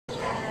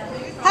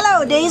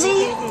Hello,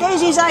 Daisy.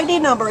 Daisy's ID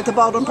number at the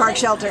Baldwin Park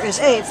shelter is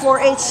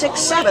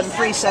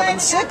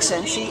A4867376,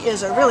 and she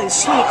is a really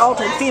sweet,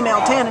 altered female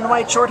tan and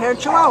white short-haired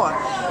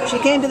Chihuahua. She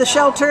came to the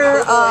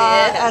shelter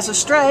as a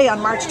stray on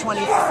March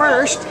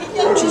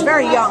 21st, and she's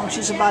very young.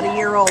 She's about a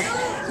year old.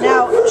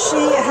 Now,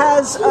 she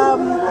has,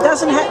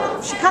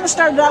 she kind of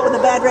started out with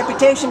a bad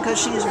reputation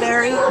because she is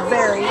very,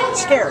 very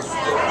scared.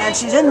 And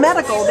she's in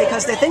medical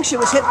because they think she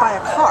was hit by a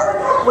car,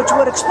 which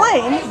would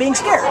explain being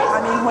scared.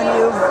 I mean, when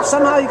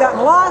somehow you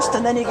gotten lost,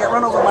 and then you get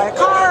run over by a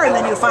car, and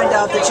then you find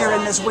out that you're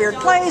in this weird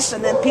place,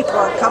 and then people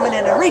are coming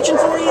in and reaching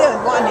for you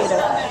and wanting you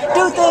to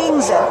do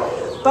things.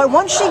 But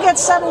once she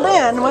gets settled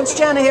in, once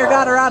Jana here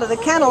got her out of the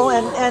kennel,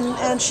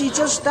 and she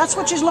just, that's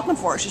what she's looking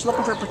for. She's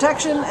looking for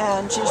protection,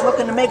 and she's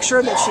looking to make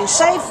sure that she's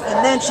safe,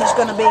 and then she's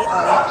going to be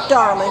a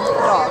darling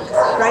dog.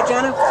 Right,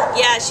 Jana?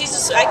 Yeah, she's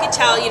just, I could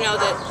tell, you know,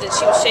 that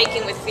she was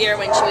shaking with fear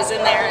when she was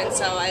in there, and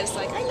so I was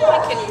like, I know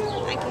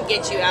I can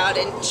get you out.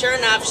 And sure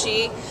enough,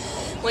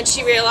 when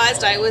she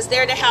realized I was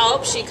there to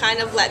help, she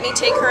kind of let me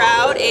take her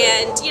out,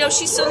 and you know,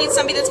 she still needs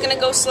somebody that's going to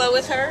go slow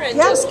with her and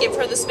just give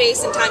her the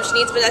space and time she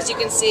needs. But as you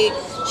can see,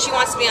 she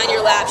wants to be on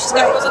your lap. She's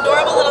got this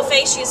adorable little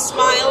face. She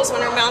smiles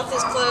when her mouth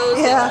is closed.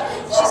 Yeah.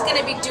 And she's going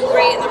to do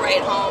great in the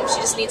right home.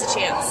 She just needs a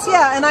chance.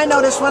 Yeah, and I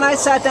noticed when I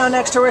sat down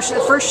next to her,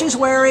 at first she's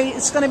wary.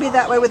 It's going to be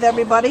that way with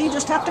everybody. You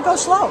just have to go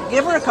slow.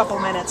 Give her a couple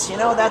minutes. You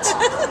know, that's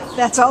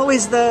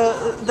always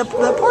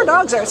the poor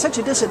dogs are at such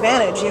a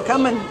disadvantage. You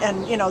come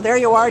and you know, there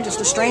you are, just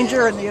a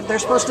stranger, and they're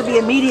supposed to be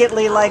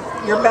immediately like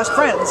your best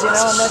friends, you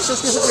know, and that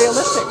just isn't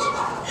realistic.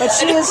 But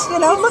she is, you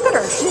know, look at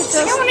her. She's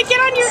just... I want to get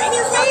on in your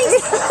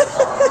face.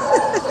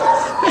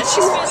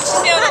 she's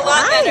feeling a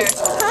lot better.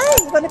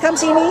 Hi, you want to come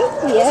see me?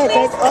 Yeah,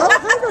 oh,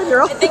 hi, little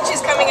girl. I think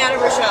she's coming out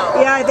of her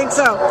shell. Yeah, I think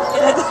so.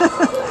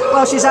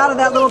 Well, she's out of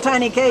that little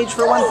tiny cage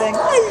for one thing,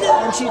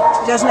 and she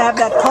doesn't have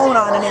that cone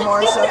on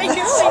anymore. So. I know.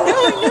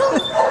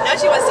 Now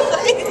she wants to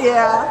play.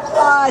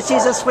 Yeah,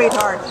 she's a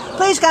sweetheart.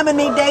 Please come and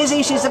meet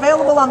Daisy. She's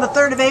available on the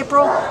 3rd of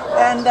April,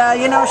 and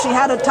you know, she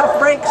had a tough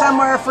break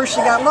somewhere. First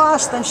she got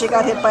lost, then she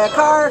got hit by a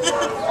car,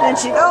 then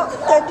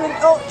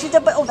oh,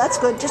 that's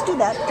good. Just do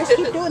that. Just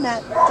keep doing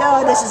that.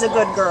 Oh, this is a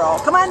good girl.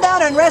 Come on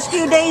down and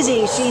rescue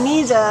Daisy. She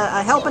needs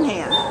a helping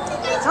hand.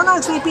 So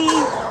long, sweetie.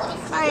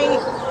 Bye.